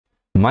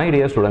My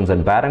dear students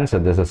and parents,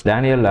 this is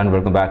Daniel and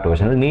welcome back to our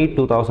channel. NEET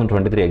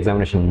 2023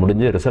 examination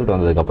முடிஞ்சு result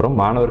வந்ததுக்கு அப்புறம்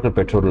மாணவர்கள்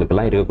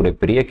பெற்றோர்களுக்கெல்லாம் இருக்கக்கூடிய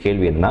பெரிய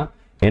கேள்வி என்ன,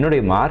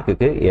 என்னுடைய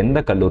மார்க்குக்கு எந்த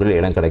கல்லூரியில்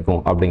இடம் கிடைக்கும்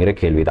அப்படிங்கிற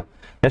கேள்விதான்.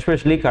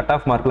 எஸ்பெஷலி கட்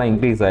ஆஃப் மார்க்லாம்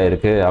இன்க்ரீஸ்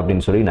ஆயிருக்கு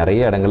அப்படின்னு சொல்லி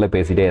நிறைய இடங்கள்ல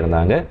பேசிட்டே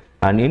இருந்தாங்க.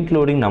 அண்ட்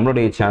இன்க்ளூடிங்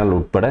நம்மளுடைய சேனல்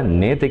உட்பட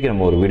நேற்றுக்கு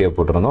நம்ம ஒரு வீடியோ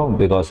போட்டிருந்தோம்.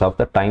 Because of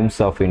the times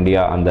of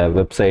India அந்த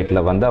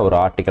வெப்சைட்டில் வந்து ஒரு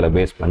ஆர்டிக்கலை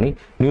பேஸ் பண்ணி,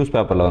 நியூஸ்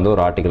பேப்பரில் வந்து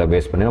ஒரு ஆர்டிக்கலை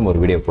பேஸ் பண்ணி நம்ம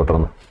ஒரு வீடியோ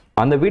போட்டிருந்தோம்.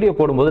 அந்த வீடியோ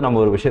போடும்போது நம்ம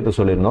ஒரு விஷயத்த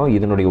சொல்லியிருந்தோம்,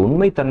 இதனுடைய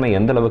உண்மைத்தன்மை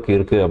எந்த அளவுக்கு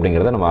இருக்கு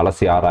அப்படிங்கிறத நம்ம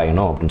அலசி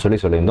ஆராயணும் அப்படின்னு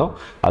சொல்லியிருந்தோம்.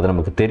 அது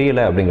நமக்கு தெரியல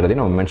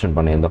அப்படிங்கிறதையும் நம்ம மென்ஷன்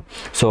பண்ணியிருந்தோம்.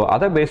 ஸோ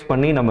அதை பேஸ்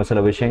பண்ணி நம்ம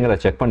சில விஷயங்களை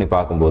செக் பண்ணி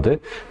பார்க்கும்போது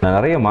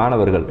நிறைய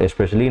மாணவர்கள்,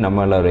 எஸ்பெஷலி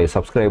நம்மளுடைய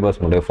சப்ஸ்கிரைபர்ஸ்,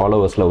 நம்மளுடைய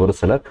ஃபாலோவர்ஸில் ஒரு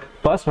சிலர்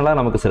பர்சனலாக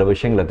நமக்கு சில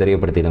விஷயங்களை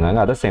தெரியப்படுத்தியிருந்தாங்க.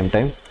 அட் த சேம்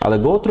டைம் அதை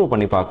கோ த்ரூ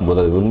பண்ணி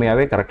பார்க்கும்போது அது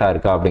உண்மையாகவே கரெக்டாக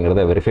இருக்கா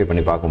அப்படிங்கிறத வெரிஃபை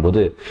பண்ணி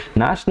பார்க்கும்போது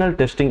நேஷனல்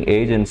டெஸ்டிங்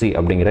ஏஜென்சி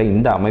அப்படிங்கிற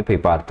இந்த அமைப்பை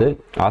பார்த்து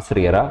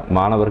ஆசிரியராக,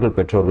 மாணவர்கள்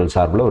பெற்றோர்கள்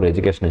சார்பில் ஒரு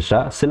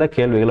எஜுகேஷனிஸ்டாக சில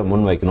கேள்விகளை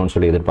முன் வைக்கணும்னு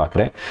சொல்லி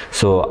எதிர்பார்க்கிறேன்.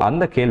 ஸோ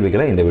அந்த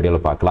கேள்விகளை இந்த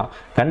வீடியோவில் பார்க்கலாம்.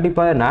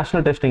 கண்டிப்பாக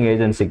நேஷனல் டெஸ்டிங்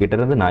ஏஜென்சி கிட்ட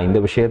இருந்து நான் இந்த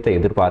விஷயத்தை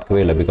எதிர்பார்க்கவே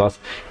இல்லை. பிகாஸ்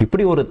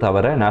இப்படி ஒரு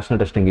தவறை நேஷனல்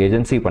டெஸ்டிங்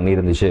ஏஜென்சி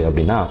பண்ணியிருந்துச்சு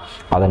அப்படின்னா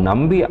அதை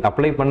நம்பி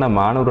அப்ளை பண்ண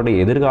மாணவருடைய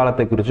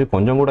எதிர்காலத்தை குறித்து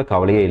கொஞ்சம் கூட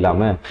கவலையே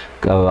இல்லாமல்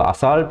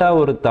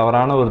அசால்ட்டாக ஒரு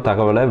தவறான ஒரு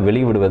தகவலை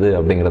வெளிவிடுவது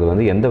அப்படிங்கிறது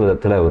வந்து எந்த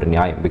விதத்தில் ஒரு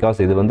நியாயம்?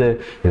 பிகாஸ் இது வந்து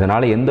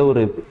இதனால் எந்த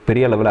ஒரு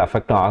பெரிய லெவலில்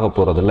அஃபெக்டும் ஆக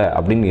போகிறதில்ல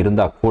அப்படின்னு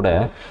இருந்தால் கூட,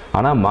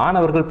 ஆனால்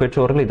மாணவர்கள்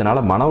பெற்றோர்கள்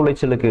இதனால் மன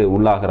உளைச்சலுக்கு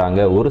உள்ளாகிறாங்க.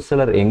 ஒரு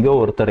சிலர் எங்கேயோ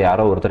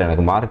யாரோ ஒருத்தர்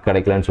எனக்கு மார்க்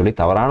கிடைக்கலன்னு சொல்லி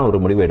தவறான ஒரு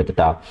முடிவை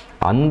எடுத்துட்டா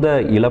அந்த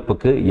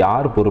இழப்புக்கு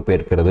யார்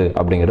பொறுப்பேற்கிறது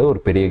அப்படிங்கிறது ஒரு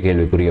பெரிய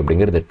கேள்விக்குறி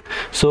அப்படிங்கிறது.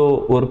 ஸோ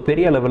ஒரு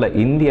பெரிய அளவில்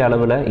இந்திய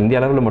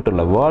அளவில் மட்டும்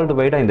இல்லை, வேர்ல்டு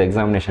வைடாக இந்த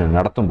எக்ஸாமினேஷன்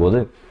நடத்தும்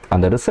போது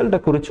அந்த ரிசல்ட்டை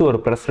குறித்து ஒரு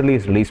ப்ரெஸ்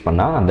ரிலீஸ்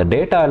பண்ணால் அந்த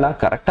டேட்டா எல்லாம்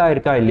கரெக்டாக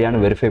இருக்கா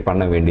இல்லையான்னு வெரிஃபை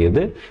பண்ண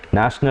வேண்டியது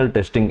நேஷனல்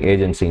டெஸ்டிங்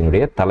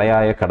ஏஜென்சியினுடைய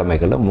தலையாய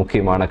கடமைகளில்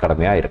முக்கியமான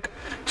கடமையாக இருக்குது.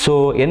 ஸோ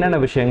என்னென்ன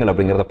விஷயங்கள்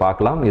அப்படிங்கிறத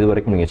பார்க்கலாம். இது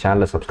வரைக்கும் நீங்கள்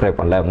சேனலை சப்ஸ்கிரைப்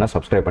பண்ணல அப்படின்னா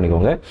சப்ஸ்கிரைப்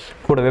பண்ணிக்கோங்க.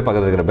 கூடவே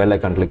பக்கத்தில் இருக்கிற பெல்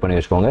ஐக்கான் கிளிக் பண்ணி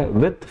வச்சுக்கோங்க.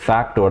 வித்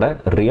ஃபேக்டோட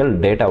ரியல்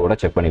டேட்டாவோட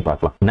செக் பண்ணி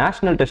பார்க்கலாம்.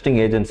 நேஷனல் டெஸ்டிங்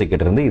ஏஜென்சி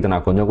கிட்ட இருந்து இதை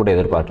நான் கொஞ்சம் கூட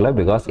எதிர்பார்க்கல.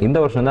 பிகாஸ் இந்த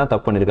வருஷம் தான்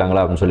தப்பு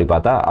பண்ணியிருக்காங்களா அப்படின்னு சொல்லி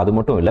பார்த்தா அது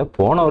மட்டும் இல்லை,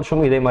 போன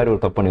வருஷமும் இதே மாதிரி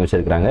ஒரு தப்பு பண்ணி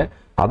வச்சிருக்காங்க.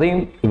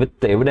 அதையும்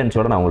வித்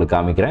எவிடன்ஸோட நான் உங்களுக்கு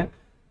காமிக்கிறேன்.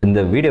 இந்த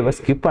வீடியோவை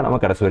ஸ்கிப்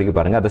பண்ணாமல் கடைசி வரைக்கும்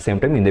பாருங்கள். அட் த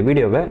சேம் டைம் இந்த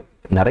வீடியோவை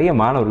நிறைய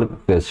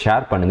மாணவர்களுக்கு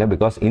ஷேர் பண்ணுங்கள்.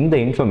 பிகாஸ் இந்த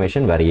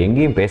இன்ஃபர்மேஷன் வேறு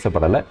எங்கேயும்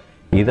பேசப்படலை.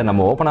 இதை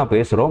நம்ம ஓப்பனாக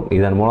பேசுகிறோம்.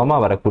 இதன்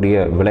மூலமாக வரக்கூடிய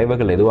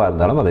விளைவுகள் எதுவாக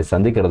இருந்தாலும் அதை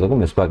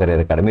சந்திக்கிறதுக்கும் மிஸ்பா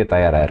கரியர் அகாடமி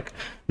தயாராக இருக்குது.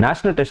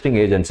 நேஷனல் டெஸ்டிங்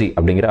ஏஜென்சி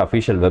அப்படிங்கிற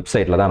அஃபிஷியல்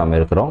வெப்சைட்டில் தான் நம்ம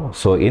இருக்கிறோம்.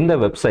 ஸோ இந்த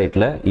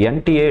வெப்சைட்டில்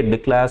NTA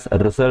declares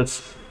results,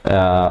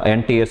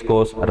 NTA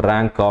scores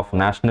rank of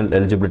national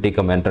eligibility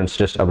come entrance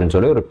test அப்படின்னு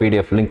சொல்லி ஒரு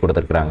PDF லிங்க்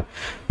கொடுத்துருக்காங்க.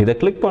 இதை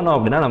கிளிக் பண்ணோம்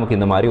அப்படின்னா நமக்கு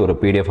இந்த மாதிரி ஒரு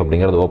PDF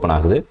அப்படிங்கிறது ஓப்பன்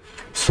ஆகுது.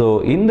 ஸோ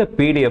இந்த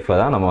PDF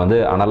தான் நம்ம வந்து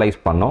அனலைஸ்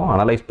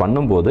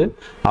பண்ணும்போது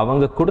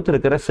அவங்க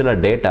கொடுத்துருக்கிற சில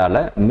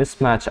டேட்டாவில்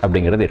மிஸ்மேட்ச்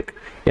அப்படிங்கிறது இருக்கு.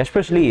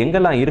 எஸ்பெஷலி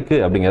எங்கெல்லாம் இருக்கு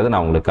அப்படிங்கிறத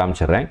நான் உங்களுக்கு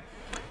காமிச்சிடுறேன்.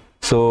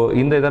 ஸோ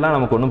இந்த இதெல்லாம்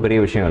நமக்கு ஒன்றும் பெரிய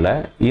விஷயம் இல்லை.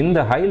 இந்த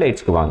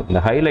ஹைலைட்ஸ்க்கு வாங்க. இந்த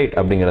ஹைலைட்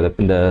அப்படிங்கிறது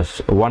இந்த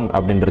 1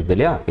 அப்படின்றது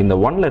இல்லையா, இந்த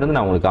 1ல இருந்து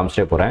நான் உங்களுக்கு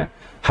காமிச்சிட்டே போகிறேன்.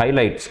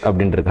 ஹைலைட்ஸ்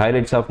அப்படின்றது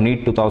ஹைலைட்ஸ் ஆஃப் NEET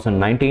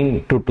 2019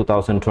 to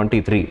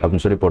 2023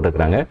 அப்படின்னு சொல்லி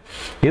போட்டிருக்கிறாங்க.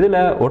 இதில்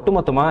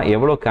ஒட்டுமொத்தமாக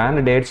எவ்வளோ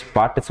கேண்டிடேட்ஸ்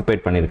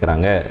பார்ட்டிசிபேட்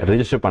பண்ணியிருக்கிறாங்க,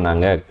 ரிஜிஸ்டர்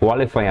பண்ணாங்க,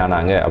 குவாலிஃபை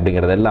ஆனாங்க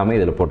அப்படிங்கிறது எல்லாமே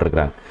இதில்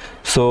போட்டிருக்கிறாங்க.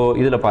 ஸோ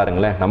இதில்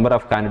பாருங்களேன், நம்பர்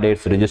ஆஃப்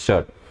கேண்டிடேட்ஸ்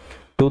ரிஜிஸ்டர்ட்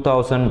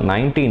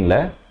 2019ல்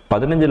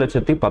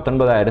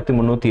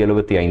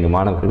 15,19,375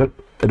 மாணவர்கள்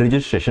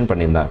ரிஜிஸ்ட்ரேஷன்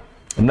பண்ணியிருந்தாங்க.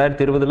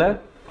 2020ல்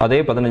அதே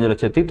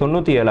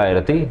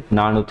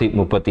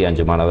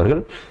 15,97,435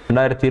 மாணவர்கள்.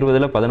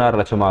 2020ல் 16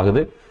 லட்சம்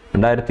ஆகுது.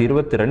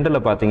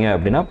 2022ல் பார்த்தீங்க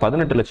அப்படின்னா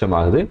 18 லட்சம்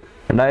ஆகுது.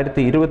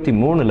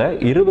 2023ல்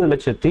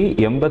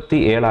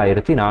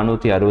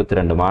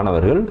 20,87,462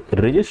 மாணவர்கள்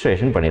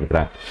ரிஜிஸ்ட்ரேஷன்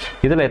பண்ணியிருக்கிறாங்க.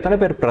 இதில் எத்தனை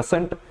பேர்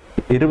ப்ரெசன்ட்?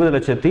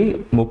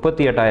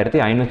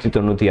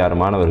 20,38,596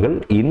 மாணவர்கள்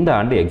இந்த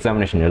ஆண்டு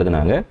எக்ஸாமினேஷன்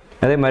எழுதினாங்க.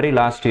 அதே மாதிரி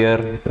லாஸ்ட்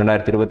இயர்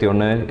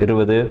 2021,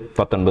 20,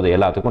 19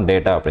 எல்லாத்துக்கும்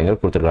டேட்டா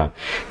அப்படிங்கிறது கொடுத்துருக்காங்க.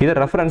 இதை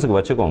ரெஃபரன்ஸுக்கு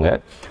வச்சுக்கோங்க.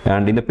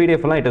 அண்ட் இந்த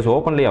PDF எல்லாம் it is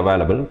openly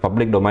available,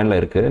 public டொமைனில்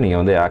இருக்குது,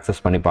 நீங்கள் வந்து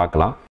ஆக்சஸ் பண்ணி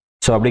பார்க்கலாம்.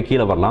 ஸோ அப்படியே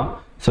கீழே வரலாம்.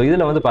 ஸோ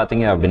இதில் வந்து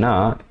பார்த்தீங்க அப்படின்னா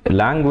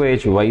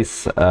language wise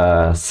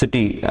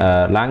city,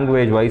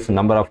 language wise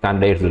number of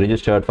candidates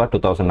registered for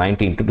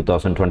 2019 to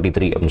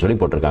 2023 அப்படின்னு சொல்லி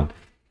போட்டிருக்காங்க.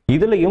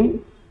 இதுலேயும்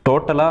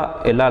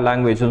டோட்டலாக எல்லா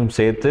லாங்குவேஜும்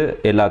சேர்த்து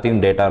எல்லாத்தையும்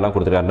டேட்டாலாம்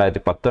கொடுத்துருக்காங்க.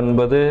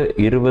 2019,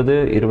 20,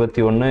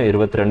 21,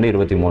 22,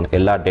 23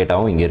 எல்லா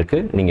டேட்டாவும் இங்கே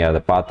இருக்குது. நீங்கள் அதை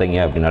பார்த்தீங்க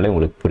அப்படின்னாலே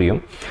உங்களுக்கு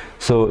புரியும்.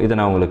 ஸோ இதை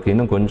நான் உங்களுக்கு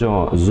இன்னும் கொஞ்சம்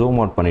ஜூம்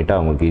அவுட் பண்ணிட்டா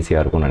உங்களுக்கு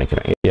ஈஸியாக இருக்கும்னு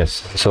நினைக்கிறேன். எஸ்,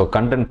 ஸோ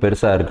கண்டென்ட்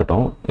பெருசாக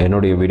இருக்கட்டும்,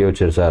 என்னுடைய வீடியோ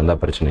பெருசாக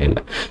இருந்தால் பிரச்சனை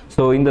இல்லை.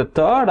 ஸோ இந்த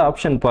தேர்ட்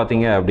ஆப்ஷன்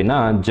பார்த்தீங்க அப்படின்னா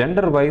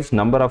gender wise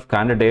number of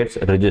candidates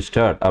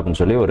registered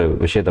அப்படின்னு சொல்லி ஒரு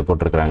விஷயத்தை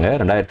போட்டிருக்கிறாங்க.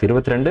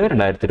 2022,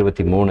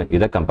 2023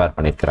 இதை கம்பேர்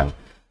பண்ணியிருக்கிறாங்க.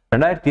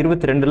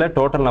 2022ல்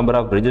total number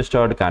of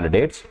registered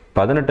candidates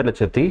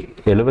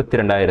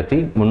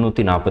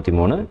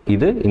 18,72,343.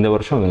 இது இந்த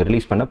வருஷம் இவங்க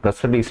ரிலீஸ் பண்ண ப்ரெஸ்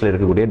ரிலீஸில்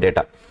இருக்கக்கூடிய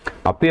டேட்டா.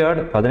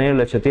 அப்பியர்டு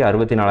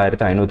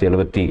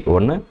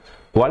 17,64,971.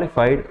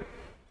 குவாலிஃபைடு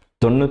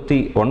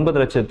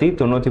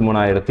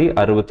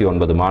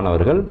 99,93,069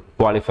 மாணவர்கள்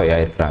குவாலிஃபை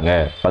ஆயிருக்கிறாங்க.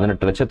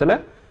 18 லட்சத்தில்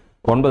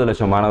 9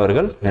 லட்சம்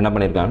மாணவர்கள் என்ன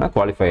பண்ணியிருக்காங்கன்னா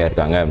குவாலிஃபை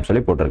ஆயிருக்காங்க அப்படின்னு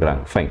சொல்லி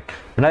போட்டிருக்காங்க. ஃபைன்.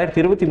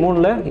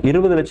 2023ல்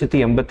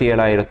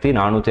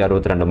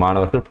 20,87,462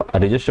 மாணவர்கள்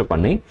ரிஜிஸ்டர்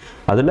பண்ணி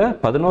அதில்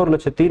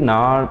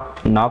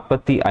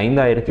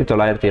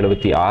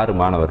 11,45,976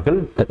 மாணவர்கள்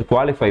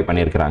குவாலிஃபை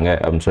பண்ணியிருக்கிறாங்க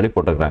அப்படின்னு சொல்லி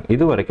போட்டிருக்காங்க.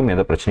 இது வரைக்கும்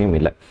எந்த பிரச்சனையும்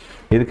இல்லை.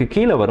 இதுக்கு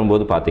கீழே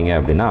வரும்போது பார்த்தீங்க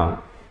அப்படின்னா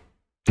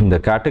இந்த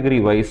category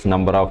wise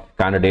number of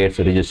candidates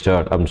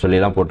registered அப்படின்னு சொல்லி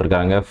எல்லாம்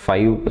போட்டிருக்காங்க.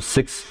 5,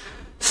 6,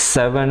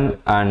 7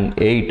 and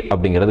 8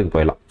 அப்படிங்கிறதுக்கு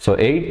போயிடலாம். ஸோ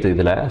 8th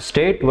இதில்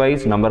state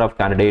wise number of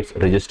candidates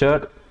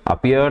registered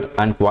appeared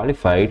and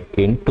qualified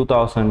in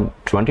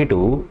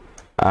 2022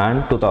 and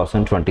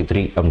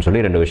 2023 அப்படின்னு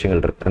சொல்லி ரெண்டு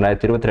விஷயங்கள் இருக்கு.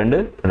 2022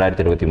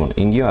 2023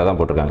 இங்கேயும் அதான்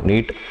போட்டிருக்காங்க.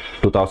 NEET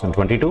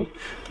 2022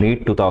 NEET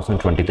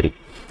 2023.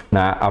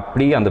 நான்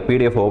அப்படி அந்த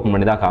பிடிஎஃப் ஓப்பன்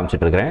பண்ணி தான்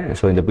காமிச்சிட்டு இருக்கிறேன்.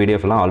 ஸோ இந்த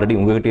பிடிஎஃப்லாம் ஆல்ரெடி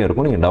உங்ககிட்டயும்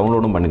இருக்கும், நீங்கள்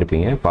டவுன்லோடும்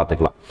பண்ணியிருப்பீங்க,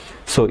 பார்த்துக்கலாம்.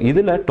 ஸோ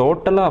இதில்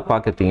டோட்டலாக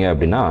பார்க்குறீங்க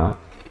அப்படின்னா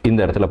இந்த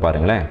இடத்துல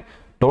பாருங்களேன்,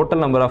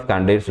 total number of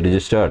candidates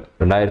registered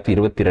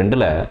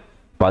 2022ல்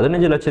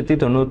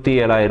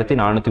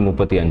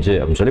 15,97,435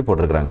 அப்படின்னு சொல்லி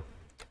போட்டிருக்கிறாங்க.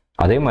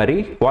 அதே மாதிரி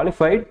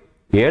குவாலிஃபைட்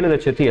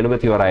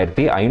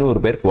 7,71,500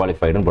 பேர்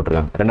குவாலிஃபைடுன்னு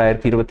போட்டிருக்காங்க.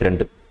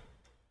 2022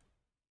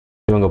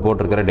 இவங்க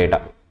போட்டிருக்கிற டேட்டா.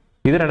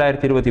 இது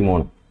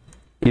 2023.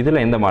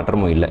 இதில் எந்த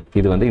மாற்றமும் இல்லை.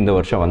 இது வந்து இந்த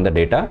வருஷம் வந்த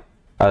டேட்டா.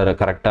 அதில்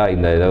கரெக்டாக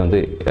இந்த இதை வந்து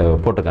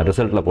போட்டிருக்காங்க,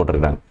 ரிசல்ட்டில்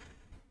போட்டிருக்காங்க.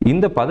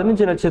 இந்த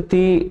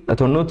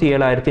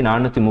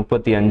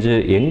 15,97,435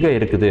 எங்கே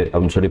இருக்குது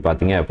அப்படின்னு சொல்லி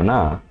பார்த்தீங்க அப்படின்னா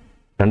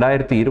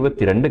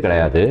 2022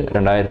 கிடையாது,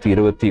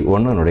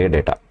 2021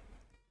 டேட்டா.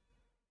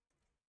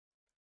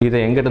 இதை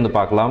எங்கிருந்து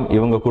பார்க்கலாம்?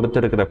 இவங்க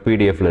கொடுத்துருக்கிற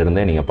பிடிஎஃப்ல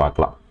இருந்தே நீங்கள்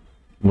பார்க்கலாம்.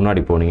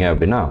 முன்னாடி போனீங்க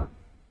அப்படின்னா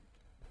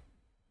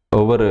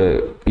ஒவ்வொரு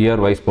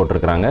இயர் வைஸ்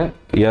போட்டிருக்கிறாங்க.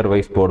 இயர்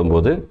வைஸ்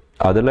போடும்போது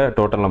அதில்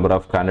total number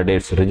of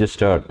candidates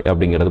registered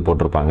அப்படிங்கிறது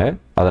போட்டிருப்பாங்க.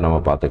 அதை நம்ம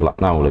பார்த்துக்கலாம்.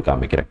 நான் உங்களுக்கு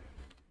காமிக்கிறேன்.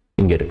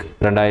 இங்கே இருக்கு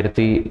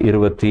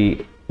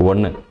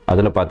 2021.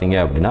 அதில் பார்த்தீங்க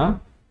அப்படின்னா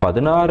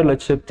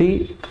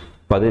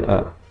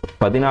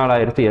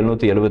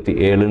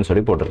 16,14,777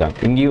 சொல்லி போட்டிருக்காங்க.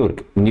 இங்கேயும்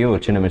இருக்கு, இங்கேயும்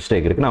ஒரு சின்ன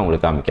மிஸ்டேக் இருக்கு, நான்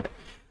உங்களுக்கு காமிக்கிறேன்.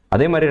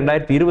 அதே மாதிரி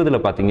 2020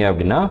 பார்த்தீங்க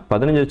அப்படின்னா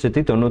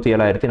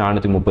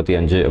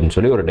 15,97,435 அப்படின்னு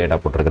சொல்லி ஒரு டேட்டா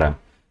போட்டிருக்கிறாங்க.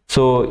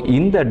 ஸோ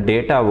இந்த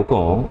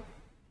டேட்டாவுக்கும்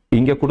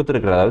இங்கே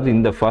கொடுத்துருக்கிற, அதாவது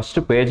இந்த ஃபர்ஸ்ட்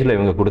பேஜில்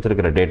இவங்க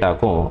கொடுத்துருக்கிற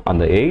டேட்டாக்கும்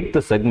அந்த 8th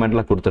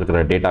செக்மெண்ட்ல கொடுத்துருக்கிற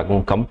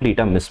டேட்டாக்கும்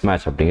கம்ப்ளீட்டாக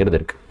மிஸ்மேட்ச் அப்படிங்கிறது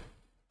இருக்கு.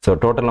 So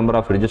total number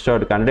of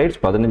registered candidates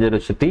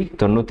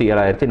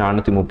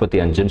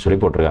 15,97,435 சொல்லி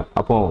போட்டிருக்காங்க.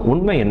 அப்போ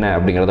உண்மை என்ன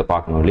அப்படிங்கிறத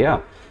பார்க்கணும் இல்லையா?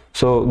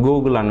 ஸோ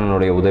கூகுள்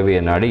அண்ணனுடைய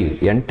உதவியை நாடி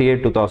NTA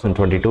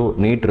 2022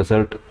 NEET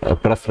result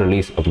press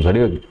release அப்படின்னு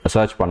சொல்லி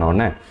சர்ச் பண்ண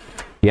உடனே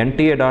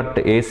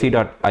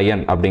nta.ac.in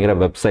அப்படிங்கிற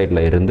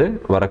வெப்சைட்டில் இருந்து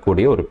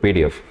வரக்கூடிய ஒரு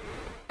பிடிஎஃப்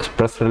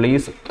ப்ரெஸ்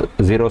ரிலீஸ்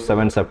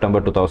 07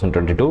 செப்டம்பர்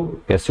 2022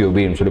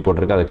 SUBன்னு சொல்லி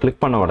போட்டிருக்கு. அதை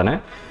கிளிக் பண்ண உடனே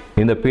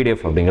இந்த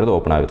பிடிஎஃப் அப்படிங்கிறது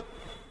ஓப்பன் ஆகுது.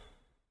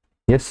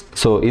 எஸ்,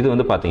 ஸோ இது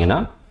வந்து பார்த்தீங்கன்னா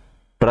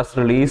press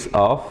release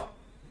of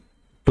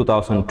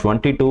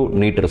 2022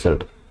 NEET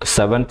result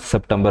 7th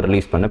September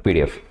release பண்ண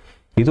பிடிஎஃப்.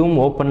 இதுவும்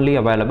ஓப்பன்லி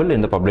அவைலபிள்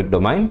இந்த பப்ளிக்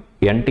டொமைன்.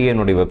 NTA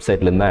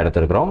வெப்சைட்லேருந்து தான்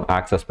எடுத்துருக்கிறோம்,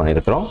 ஆக்சஸ்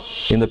பண்ணியிருக்கிறோம்.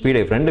 இந்த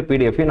பிடிஎஃப் 2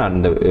 பிடிஎஃபையும் நான்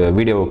இந்த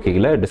வீடியோ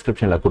கீழே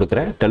டிஸ்கிரிப்ஷனில்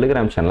கொடுக்குறேன்.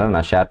 டெலிகிராம் சேனலில்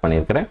நான் ஷேர்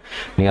பண்ணியிருக்கிறேன்,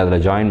 நீங்கள்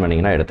அதில் ஜாயின்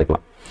பண்ணிங்கன்னா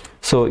எடுத்துக்கலாம்.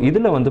 ஸோ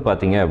இதில் வந்து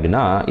பார்த்தீங்க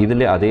அப்படின்னா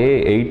இதில் அதே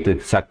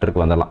 8th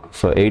சாப்டருக்கு வந்துடலாம்.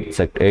 So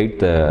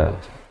 8th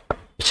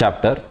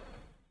chapter.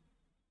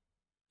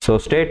 So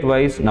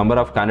state-wise number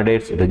of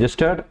candidates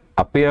registered,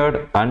 appeared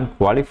and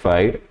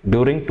qualified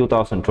during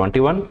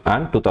 2021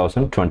 and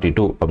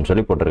 2022 அப்படின்னு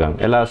சொல்லி போட்டிருக்காங்க.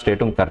 எல்லா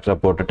ஸ்டேட்டும் கரெக்டாக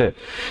போட்டுட்டு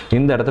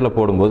இந்த இடத்துல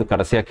போடும்போது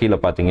கடைசியாக கீழே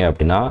பார்த்தீங்க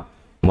அப்படின்னா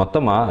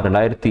மொத்தமாக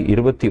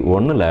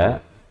 2021ல்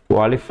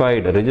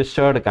குவாலிஃபைடு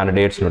ரிஜிஸ்டர்டு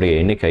கேண்டிடேட்ஸ்னுடைய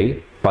எண்ணிக்கை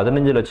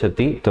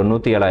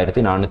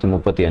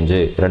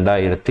 15,97,435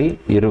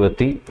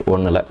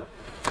 2021.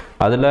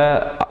 அதில்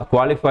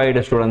குவாலிஃபைடு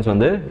ஸ்டூடெண்ட்ஸ்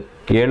வந்து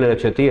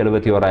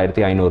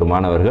 7,71,500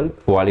 மாணவர்கள்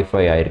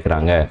குவாலிஃபை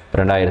ஆயிருக்கிறாங்க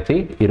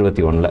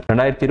 2021.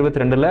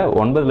 2022ல்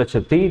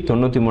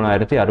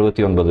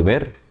 9,93,069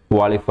 பேர்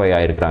குவாலிஃபை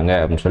ஆயிருக்கிறாங்க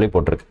அப்படின்னு சொல்லி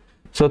போட்டிருக்கு.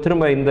 ஸோ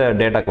திரும்ப இந்த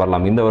டேட்டாக்கு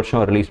வரலாம். இந்த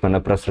வருஷம் ரிலீஸ் பண்ண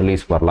ப்ரெஸ்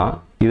ரிலீஸ் வரலாம்.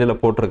 இதில்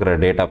போட்டிருக்கிற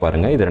டேட்டா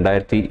பாருங்கள். இது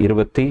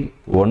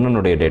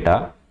 2021 டேட்டா,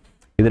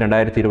 இது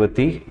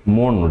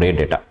 2023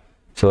 டேட்டா.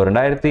 ஸோ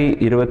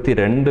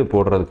 2022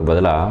 போடுறதுக்கு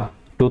பதிலாக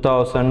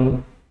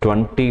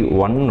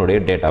 2021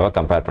 டேட்டாவை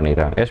கம்பேர்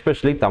பண்ணிக்கிறாங்க.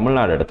 எஸ்பெஷலி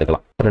தமிழ்நாடு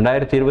எடுத்துக்கலாம்.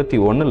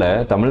 2021ல்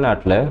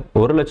தமிழ்நாட்டில்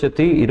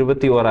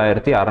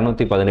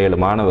 1,21,617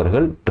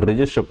 மாணவர்கள்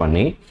ரிஜிஸ்டர்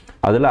பண்ணி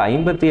அதில்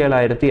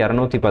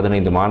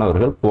 57,215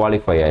 மாணவர்கள்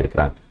குவாலிஃபை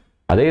ஆயிருக்கிறாங்க.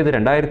 அதே இது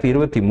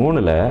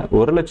 2023ல்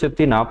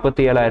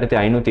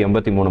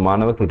 1,47,583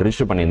 மாணவர்கள்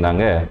ரிஜிஸ்டர்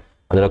பண்ணியிருந்தாங்க.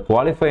 அதில்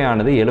குவாலிஃபை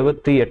ஆனது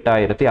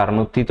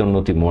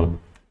 78,693.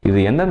 இது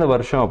எந்தெந்த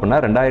வருஷம் அப்படின்னா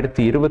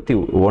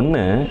 2021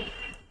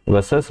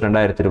 versus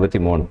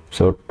 2023.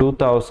 So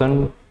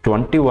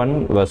 2021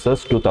 versus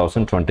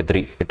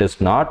 2023. It is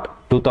not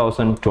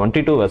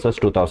 2022 versus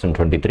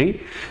 2023.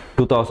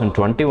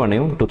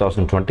 2021ஐயும்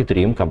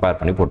 2023ஐயும் compare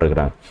பண்ணி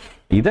போட்டிருக்கிறாங்க.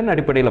 இதன்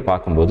அடிப்படையில்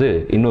பார்க்கும்போது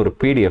இன்னொரு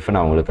PDF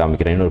நான் உங்களுக்கு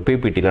காமிக்கிறேன், இன்னொரு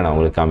PPTயில் நான்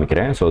உங்களுக்கு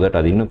காமிக்கிறேன். ஸோ தட்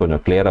அது இன்னும்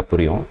கொஞ்சம் கிளியராக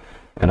புரியும்.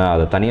 ஏன்னா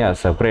அதை தனியாக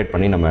செப்பரேட்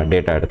பண்ணி நம்ம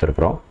டேட்டா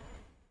எடுத்துருக்கிறோம்.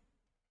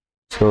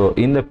 ஸோ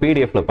இந்த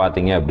பிடிஎஃப்ல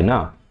பார்த்தீங்க அப்படின்னா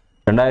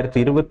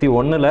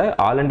 2021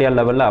 ஆல் இண்டியா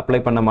லெவலில் அப்ளை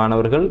பண்ண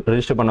மாணவர்கள்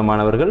ரெஜிஸ்டர் பண்ண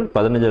மாணவர்கள்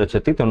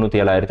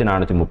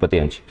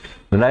 15,97,435.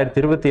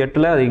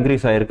 2028 அது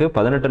இன்க்ரீஸ் ஆயிருக்கு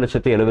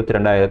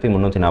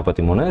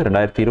 18,72,343.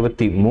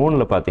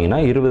 2023 பார்த்தீங்கன்னா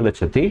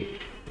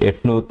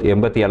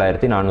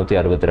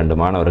 20,87,462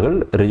 மாணவர்கள்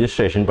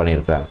ரெஜிஸ்ட்ரேஷன்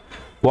பண்ணியிருக்காங்க.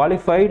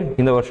 குவாலிஃபைடு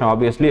இந்த வருஷம்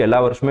ஆப்வியஸ்லி எல்லா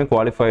வருஷமே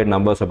குவாலிஃபைடு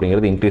நம்பர்ஸ்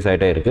அப்படிங்கிறது இன்க்ரீஸ்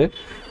ஆகிட்டே இருக்கு.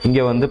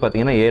 இங்கே வந்து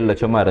பார்த்தீங்கன்னா 7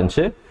 லட்சமாக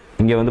இருந்துச்சு,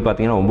 இங்கே வந்து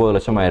பார்த்தீங்கன்னா 9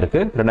 லட்சமாக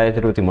இருக்குது.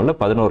 2023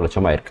 11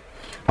 லட்சமாக இருக்குது.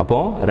 அப்போ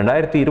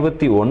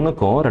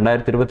 2021க்கும்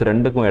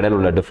 2022க்கும் இடையில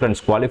உள்ள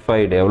டிஃபரன்ஸ்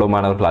குவாலிஃபைடு எவ்வளோ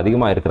மாணவர்கள்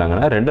அதிகமாக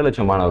இருக்கிறாங்கன்னா 2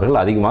 லட்சம் மாணவர்கள்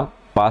அதிகமாக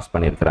பாஸ்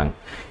பண்ணியிருக்கிறாங்க.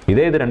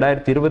 இதே இது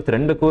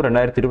 2022க்கும்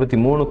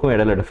 2023க்கும்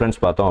இடையில டிஃபரன்ஸ்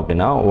பார்த்தோம்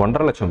அப்படின்னா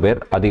 1.5 லட்சம் பேர்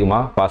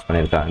அதிகமாக பாஸ்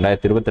பண்ணியிருக்காங்க.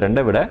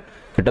 2022 விட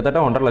கிட்டத்தட்ட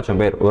 1.5 லட்சம்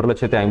பேர்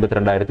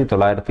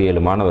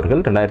 1,52,907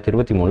 மாணவர்கள்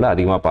 2023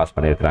 அதிகமாக பாஸ்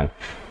பண்ணியிருக்கிறாங்க.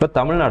 இப்போ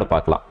தமிழ்நாடு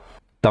பார்க்கலாம்.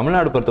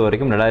 தமிழ்நாடு பொறுத்த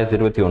வரைக்கும்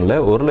 2021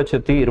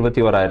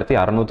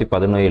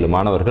 1,21,617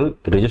 மாணவர்கள்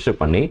ரிஜிஸ்டர்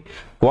பண்ணி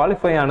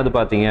குவாலிஃபை ஆனது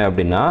பார்த்தீங்க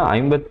அப்படின்னா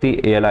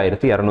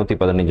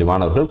 57,215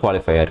 மாணவர்கள்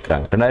குவாலிஃபை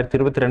ஆயிருக்கிறாங்க.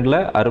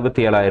 2022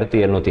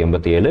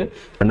 67,787,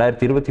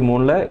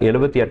 2023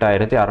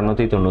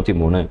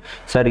 78,693.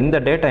 சார் இந்த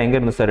டேட்டா எங்க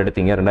இருந்து சார்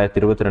எடுத்தீங்க?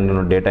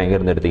 2022 டேட்டா எங்க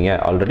இருந்து எடுத்தீங்க?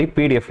 ஆல்ரெடி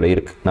பிடிஎஃப்ல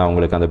இருக்கு, நான்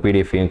உங்களுக்கு அந்த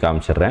பிடிஎஃபையும்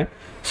காமிச்சிடுறேன்.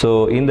 ஸோ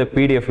இந்த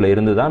பிடிஎஃப்ல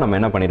இருந்து தான் நம்ம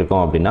என்ன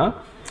பண்ணியிருக்கோம் அப்படின்னா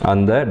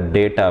அந்த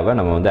டேட்டாவை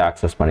நம்ம வந்து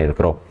ஆக்சஸ்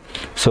பண்ணியிருக்கிறோம்.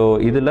 ஸோ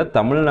இதில்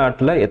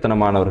தமிழ்நாட்டில் எத்தனை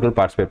மாணவர்கள்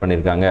பார்ட்டிசிபேட்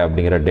பண்ணியிருக்காங்க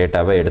அப்படிங்கிற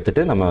டேட்டாவை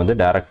எடுத்துட்டு நம்ம வந்து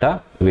டைரெக்டாக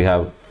வி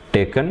ஹாவ்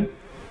டேக்கன்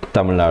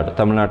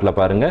தமிழ்நாட்டில்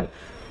பாருங்கள்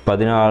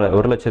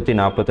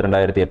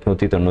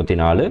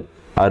 1,42,894,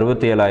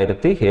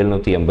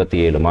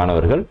 67,787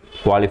 மாணவர்கள்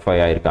குவாலிஃபை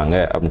ஆயிருக்காங்க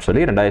அப்படின்னு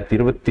சொல்லி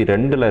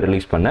 2022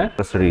 ரிலீஸ் பண்ண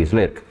ப்ரெஸ்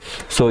ரிலீஸில் இருக்கு.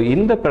 ஸோ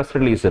இந்த ப்ரெஸ்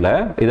ரிலீஸில்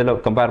இதில்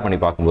கம்பேர் பண்ணி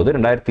பார்க்கும்போது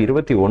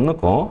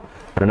 2021க்கும்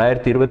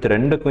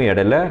 2022க்கும்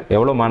இடையில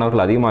எவ்வளோ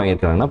மாணவர்கள் அதிகமாக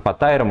இருக்கிறாங்கன்னா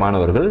 10,000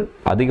 மாணவர்கள்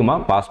அதிகமாக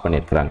பாஸ்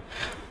பண்ணியிருக்கிறாங்க.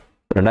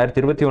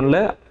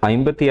 2021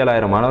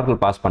 57,000 மாணவர்கள்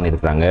பாஸ்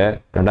பண்ணியிருக்காங்க.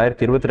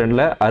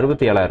 2022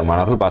 67,000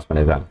 மாணவர்கள் பாஸ்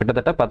பண்ணியிருக்காங்க.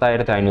 கிட்டத்தட்ட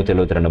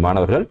 10,572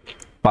 மாணவர்கள்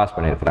பாஸ்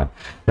பண்ணியிருக்கிறாங்க.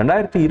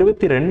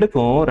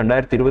 2022க்கும்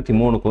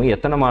 2023க்கும்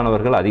எத்தனை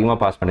மாணவர்கள் அதிகமாக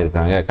பாஸ்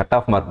பண்ணியிருக்காங்க? கட்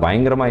ஆஃப் மார்க்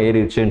பயங்கரமாக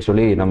ஏறிடுச்சுன்னு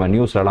சொல்லி நம்ம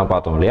நியூஸ்லலாம்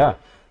பார்த்தோம் இல்லையா?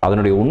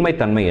 அதனுடைய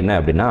உண்மைத்தன்மை என்ன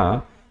அப்படின்னா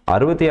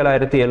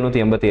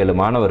 67,787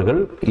 மாணவர்கள்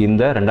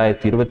இந்த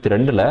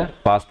 2022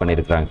 பாஸ்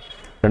பண்ணியிருக்கிறாங்க.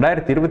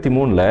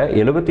 2023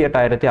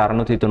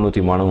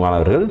 78,693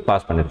 மாணவர்கள்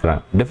பாஸ்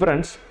பண்ணியிருக்கிறாங்க.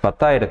 டிஃபரன்ஸ்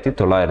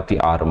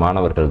 10,906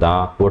 மாணவர்கள்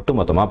தான்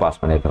ஒட்டுமொத்தமாக பாஸ்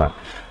பண்ணியிருக்கிறாங்க.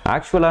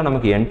 ஆக்சுவலாக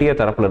நமக்கு NTA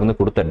தரப்புல இருந்து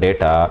கொடுத்த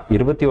டேட்டா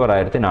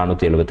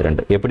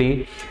 21,472. எப்படி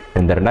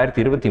இந்த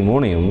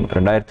 2023யும்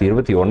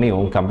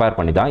 2021யும் கம்பேர்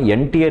பண்ணி தான்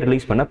NTA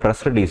ரிலீஸ் பண்ண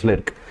ப்ரெஸ் ரிலீஸில்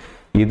இருக்கு.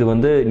 இது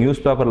வந்து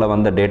நியூஸ் பேப்பரில்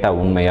வந்த டேட்டா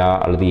உண்மையா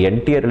அல்லது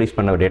NTA ரிலீஸ்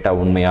பண்ண டேட்டா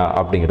உண்மையா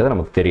அப்படிங்கிறது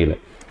நமக்கு தெரியல.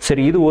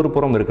 சரி, இது ஒரு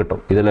புறம்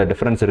இருக்கட்டும், இதில்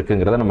டிஃப்ரென்ஸ்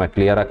இருக்குங்கிறத நம்ம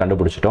கிளியராக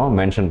கண்டுபிடிச்சிட்டோம்,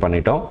 மென்ஷன்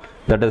பண்ணிட்டோம்,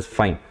 தட் இஸ்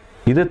ஃபைன்.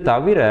 இது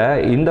தவிர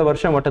இந்த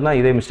வருஷம் மட்டும்தான்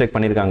இதே மிஸ்டேக்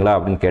பண்ணியிருக்காங்களா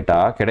அப்படின்னு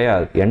கேட்டால்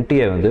கிடையாது.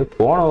 NTA வந்து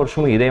போன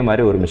வருஷமும் இதே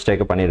மாதிரி ஒரு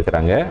மிஸ்டேக்கை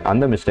பண்ணியிருக்கிறாங்க.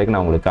 அந்த மிஸ்டேக்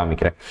நான் உங்களுக்கு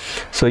காமிக்கிறேன்.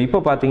 ஸோ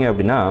இப்போ பார்த்தீங்க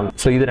அப்படின்னா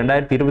இது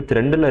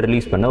 2022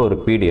 ரிலீஸ் பண்ண ஒரு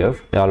PDF.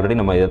 ஆல்ரெடி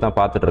நம்ம இதை தான்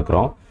பார்த்துட்டு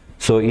இருக்கிறோம்.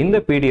 ஸோ இந்த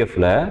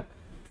PDFல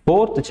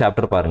 4th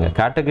chapter பாருங்க,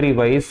 category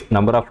wise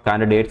number of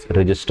candidates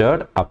registered,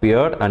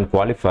 appeared and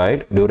qualified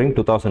during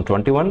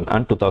 2021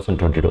 and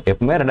 2022.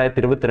 எப்பவுமே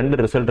 2022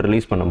 ரிசல்ட்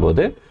ரிலீஸ்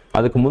பண்ணும்போது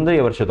அதுக்கு முந்தைய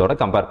வருஷத்தோட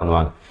கம்பேர்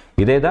பண்ணுவாங்க.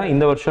 இதே தான்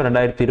இந்த வருஷம்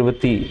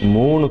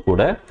 2023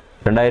 கூட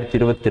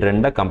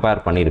 2022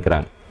 கம்பேர்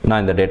பண்ணியிருக்கிறாங்க.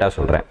 நான் இந்த டேட்டா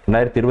சொல்றேன்.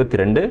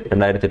 2022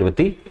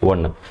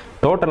 2021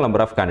 total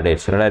number of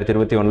candidates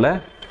 2021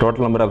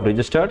 total number of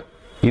registered,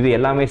 இது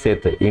எல்லாமே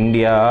சேர்த்து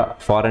இந்தியா,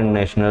 ஃபாரின்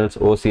நேஷனல்ஸ்,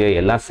 OCI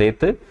எல்லாம்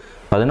சேர்த்து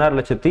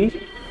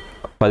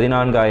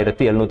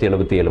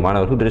 16,14,777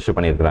 மாணவர்கள் ரிஜிஸ்டர்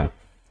பண்ணியிருக்கிறாங்க.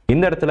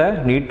 இந்த இடத்துல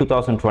NEET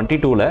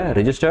 2022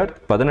 ரிஜிஸ்டர்ட்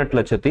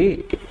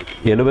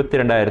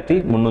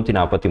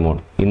 18,72,343.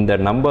 இந்த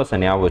நம்பர்ஸை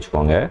ஞாபகம்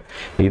வச்சுக்கோங்க.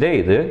 இதே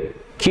இது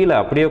கீழே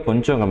அப்படியே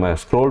கொஞ்சம் நம்ம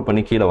ஸ்க்ரோல்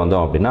பண்ணி கீழே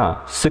வந்தோம் அப்படின்னா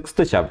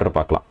 6th சாப்டர்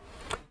பார்க்கலாம்.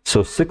 ஸோ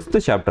 6th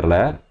சாப்டரில்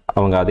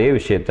அவங்க அதே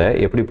விஷயத்தை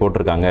எப்படி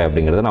போட்டிருக்காங்க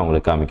அப்படிங்கிறத நான்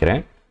உங்களுக்கு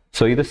காமிக்கிறேன்.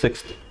 ஸோ இது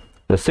 6th.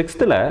 இந்த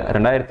 6th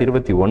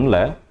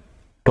 2021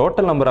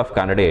 total number of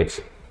candidates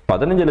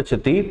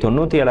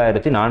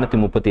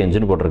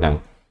 15,97,435 போட்டிருக்காங்க.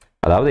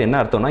 அதாவது என்ன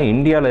அர்த்தம்னா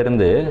இந்தியாவில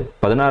இருந்து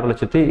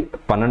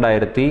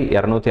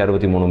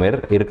 16,12,263 பேர்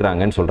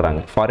இருக்கிறாங்கன்னு சொல்றாங்க.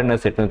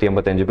 ஃபாரினர்ஸ்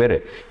 885 பேர்,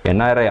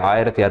 NRI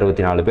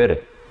 1064 பேர்,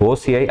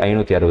 OCI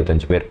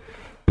 565 பேர்.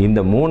 இந்த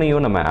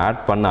மூணையும் நம்ம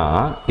ஆட் பண்ணா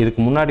இதுக்கு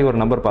முன்னாடி ஒரு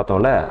நம்பர்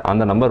பார்த்தோம்ல,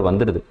 அந்த நம்பர்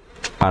வந்துடுது.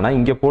 ஆனா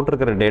இங்க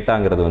போட்டிருக்கிற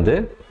டேட்டாங்கிறது வந்து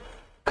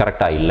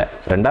கரெக்டா இல்லை.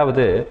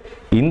 ரெண்டாவது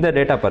இந்த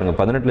டேட்டா பாருங்க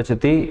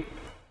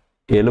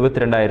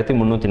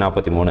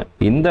 18,72,343.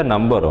 இந்த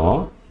நம்பரும்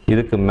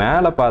இதுக்கு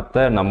மேல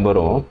பார்த்த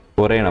நம்பரும்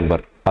ஒரே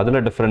நம்பர், அதுல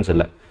டிஃபரன்ஸ்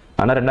இல்லை.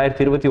 ஆனா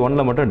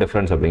 2021 மட்டும்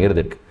டிஃபரன்ஸ்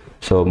அப்படிங்கிறது இருக்கு.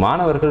 ஸோ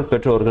மாணவர்கள்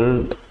பெற்றோர்கள்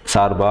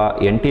சார்பா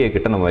NTA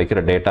கிட்ட நம்ம வைக்கிற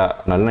டேட்டா,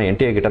 நல்லா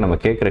NTA கிட்ட நம்ம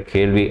கேட்குற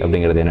கேள்வி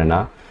அப்படிங்கிறது என்னன்னா,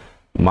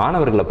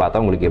 மாணவர்களை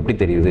பார்த்தா உங்களுக்கு எப்படி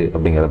தெரியுது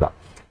அப்படிங்கிறது தான்.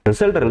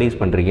 ரிசல்ட் ரிலீஸ்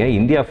பண்ணுறீங்க,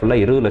 இந்தியா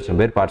ஃபுல்லாக 20 லட்சம்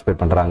பேர் பார்ட்டிசிபேட்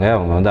பண்ணுறாங்க,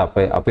 அவங்க வந்து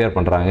அப்பேர்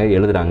பண்ணுறாங்க,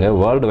 எழுதுறாங்க,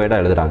 வேர்ல்டு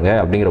வைடாக எழுதுறாங்க.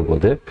 அப்படிங்கிற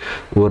போது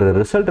ஒரு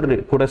ரிசல்ட்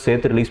கூட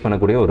சேர்த்து ரிலீஸ்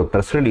பண்ணக்கூடிய ஒரு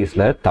ப்ரெஸ்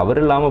ரிலீஸில்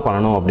தவறு இல்லாமல்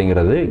பண்ணணும்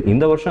அப்படிங்கிறது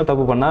இந்த வருஷம்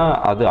தப்பு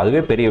பண்ணால்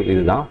அதுவே பெரிய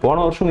இதுதான். போன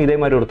வருஷம் இதே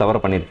மாதிரி ஒரு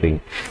தவறை பண்ணியிருக்கீங்க.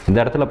 இந்த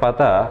இடத்துல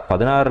பார்த்தா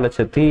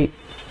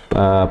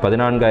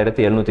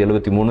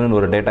 16,14,773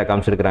 ஒரு டேட்டா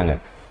காமிச்சிருக்கிறாங்க,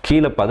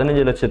 கீழே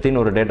 15,00,000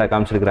 ஒரு டேட்டா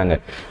காமிச்சிருக்கிறாங்க.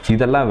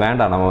 இதெல்லாம்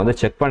வேண்டாம், நம்ம வந்து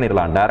செக்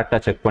பண்ணிடலாம், டேரெக்டாக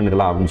செக்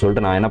பண்ணிடலாம் அப்படின்னு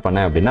சொல்லிட்டு நான் என்ன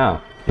பண்ணேன் அப்படின்னா,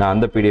 நான்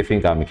அந்த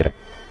பிடிஎஃபையும் காமிக்கிறேன்.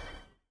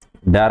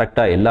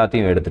 டேரெக்டாக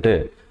எல்லாத்தையும் எடுத்துட்டு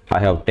I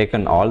have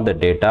taken all the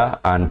data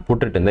and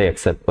put it இந்த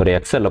எக்ஸல். ஒரு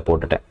எக்ஸலில்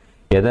போட்டுட்டேன்.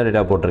 எதை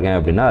டேட்டா போட்டிருக்கேன்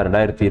அப்படின்னா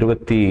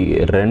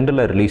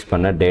 2022 ரிலீஸ்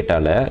பண்ண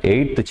டேட்டாவில்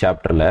 8th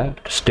சாப்டரில்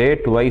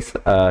ஸ்டேட் வைஸ்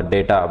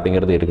டேட்டா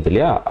அப்படிங்கிறது இருக்குது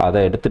இல்லையா, அதை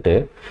எடுத்துட்டு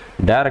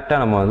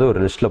டேரெக்டாக நம்ம வந்து ஒரு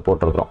லிஸ்ட்டில்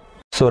போட்டிருக்கிறோம்.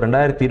 ஸோ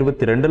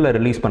 2022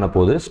 ரிலீஸ் பண்ண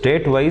போது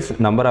state wise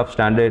number of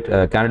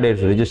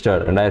candidates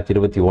registered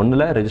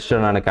 2021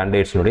 ரெஜிஸ்டர்டான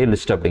கேண்டிடேட்ஸுடைய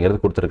list அப்படிங்கிறது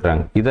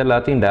கொடுத்துருக்காங்க. இது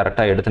எல்லாத்தையும்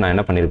டேரெக்டாக எடுத்து நான்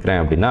என்ன பண்ணியிருக்கிறேன்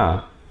அப்படின்னா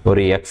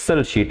ஒரு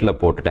எக்ஸல் ஷீட்டில்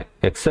போட்டுட்டேன்.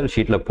 எக்ஸல்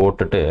ஷீட்டில்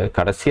போட்டுட்டு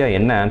கடைசியாக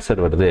என்ன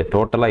ஆன்சர் வருது,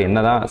 டோட்டலாக என்ன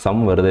தான்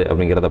சம் வருது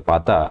அப்படிங்கிறத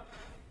பார்த்தா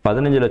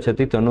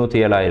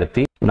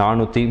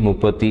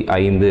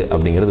 15,97,435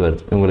 அப்படிங்கிறது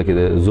வருது. உங்களுக்கு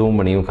இது ஜூம்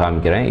பண்ணியும்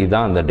காமிக்கிறேன்.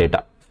 இதுதான் அந்த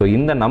டேட்டா. ஸோ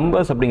இந்த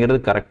நம்பர்ஸ் அப்படிங்கிறது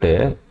கரெக்டு,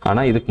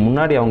 ஆனால் இதுக்கு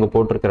முன்னாடி அவங்க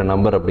போட்டிருக்கிற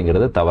நம்பர்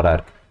அப்படிங்கிறது தவறாக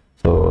இருக்குது.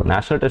 ஸோ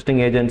நேஷனல்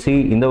டெஸ்டிங் ஏஜென்சி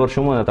இந்த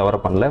வருஷமும் இதை தவறு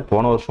பண்ணல,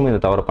 போன வருஷமும் இதை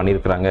தவறு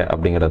பண்ணியிருக்கிறாங்க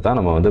அப்படிங்கிறது தான்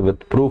நம்ம வந்து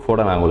வித் ப்ரூஃபோட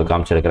நான் உங்களுக்கு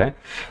காமிச்சிருக்கிறேன்.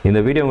 இந்த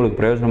வீடியோ உங்களுக்கு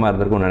பிரயோஜனமாக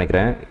இருந்திருக்கும்னு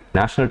நினைக்கிறேன்.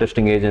 நேஷனல்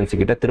டெஸ்டிங் ஏஜென்சி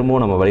கிட்ட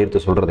திரும்பவும் நம்ம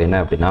வலியுறுத்தி சொல்கிறது என்ன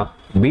அப்படின்னா,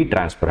 பி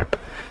டிரான்ஸ்பரண்ட்.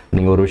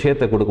 நீங்கள் ஒரு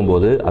விஷயத்தை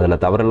கொடுக்கும்போது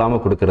அதில்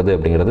தவறில்லாமல் கொடுக்கறது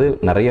அப்படிங்கிறது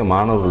நிறைய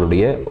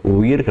மாணவர்களுடைய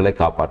உயிர்களை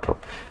காப்பாற்றும்.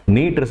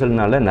 நீட்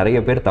ரிசல்ட்னால நிறைய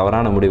பேர்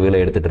தவறான முடிவுகளை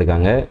எடுத்துகிட்டு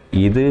இருக்காங்க.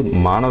 இது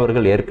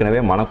மாணவர்கள் ஏற்கனவே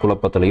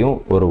மனக்குழப்பத்திலையும்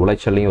ஒரு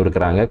உளைச்சலையும்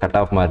இருக்கிறாங்க. கட்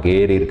ஆஃப் மார்க்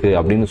ஏறி இருக்குது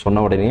அப்படின்னு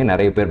சொன்ன உடனே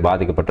நிறைய பேர்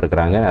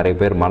பாதிக்கப்பட்டிருக்கிறாங்க, நிறைய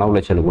பேர் மன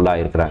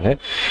உளைச்சலுக்குள்ளாக இருக்கிறாங்க.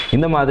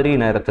 இந்த மாதிரி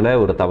நேரத்தில்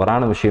ஒரு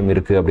தவறான விஷயம்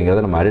இருக்குது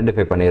அப்படிங்கிறத நம்ம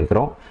ஐடென்டிஃபை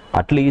பண்ணியிருக்கிறோம்.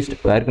 அட்லீஸ்ட்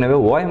ஏற்கனவே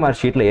ஓஎம்ஆர்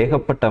ஷீட்டில்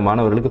ஏகப்பட்ட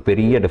மாணவர்களுக்கு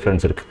பெரிய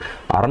டிஃப்ரென்ஸ் இருக்குது.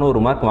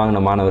 600 மார்க்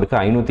வாங்கின மாணவருக்கு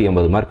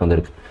 580 மார்க்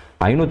வந்திருக்கு.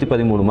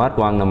 513 மார்க்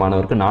வாங்கின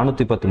மாணவருக்கு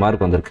 410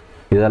 மார்க் வந்திருக்கு.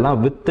 இதெல்லாம்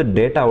வித்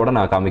டேட்டாவோட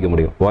நான் காமிக்க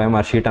முடியும்.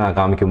 ஓஎம்ஆர் ஷீட்டை நான்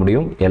காமிக்க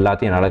முடியும்,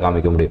 எல்லாத்தையும் என்னால்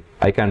காமிக்க முடியும்.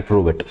 I can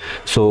prove it.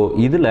 So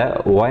இதில்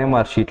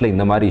ஓஎம்ஆர் ஷீட்டில்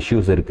இந்த மாதிரி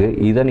இஷ்யூஸ் இருக்குது,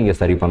 இதை நீங்கள்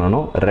சரி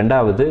பண்ணணும்.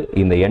 ரெண்டாவது,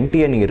 இந்த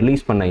NTA நீங்கள்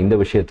ரிலீஸ் பண்ண இந்த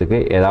விஷயத்துக்கு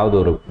ஏதாவது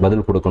ஒரு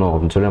பதில் கொடுக்கணும்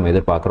அப்படின்னு சொல்லி நம்ம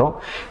எதிர்பார்க்குறோம்.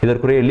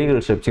 இதற்குரிய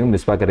லீகல் ஸ்டெப்ஸையும்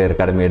மிஸ்பா கரியர்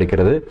அகாடமி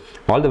எடுக்கிறது.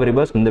 All the very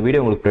best. இந்த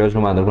வீடியோ உங்களுக்கு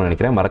பிரயோஜனமாக இருந்திருக்கும்னு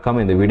நினைக்கிறேன்.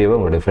 மறக்காமல் இந்த வீடியோவை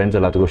உங்களுடைய ஃப்ரெண்ட்ஸ்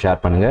எல்லாத்துக்கும்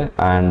ஷேர் பண்ணுங்கள்.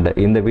 அண்ட்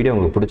இந்த வீடியோ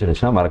உங்களுக்கு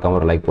பிடிச்சிருந்துச்சுன்னா மறக்காமல்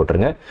ஒரு லைக்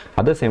போட்டுருங்க.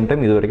 அட் த சேம்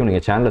டைம் இது வரைக்கும்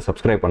நீங்கள் சேனலை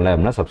சப்ஸ்கிரைப் பண்ணல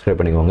அப்படின்னா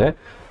சப்ஸ்கிரைப் பண்ணிக்கோங்க.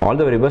 All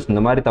the very best.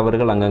 இந்த மாதிரி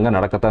தவறுகள் அங்கங்கே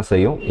நடக்கத்தான்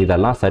செய்யும்.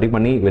 இதெல்லாம் சரி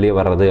பண்ணி வெளியே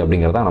வர்றது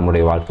அப்படிங்கிறது தான்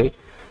நம்முடைய வாழ்க்கை.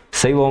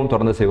 செய்வோம்,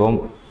 தொடர்ந்து செய்வோம்.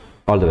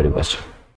 All the very best.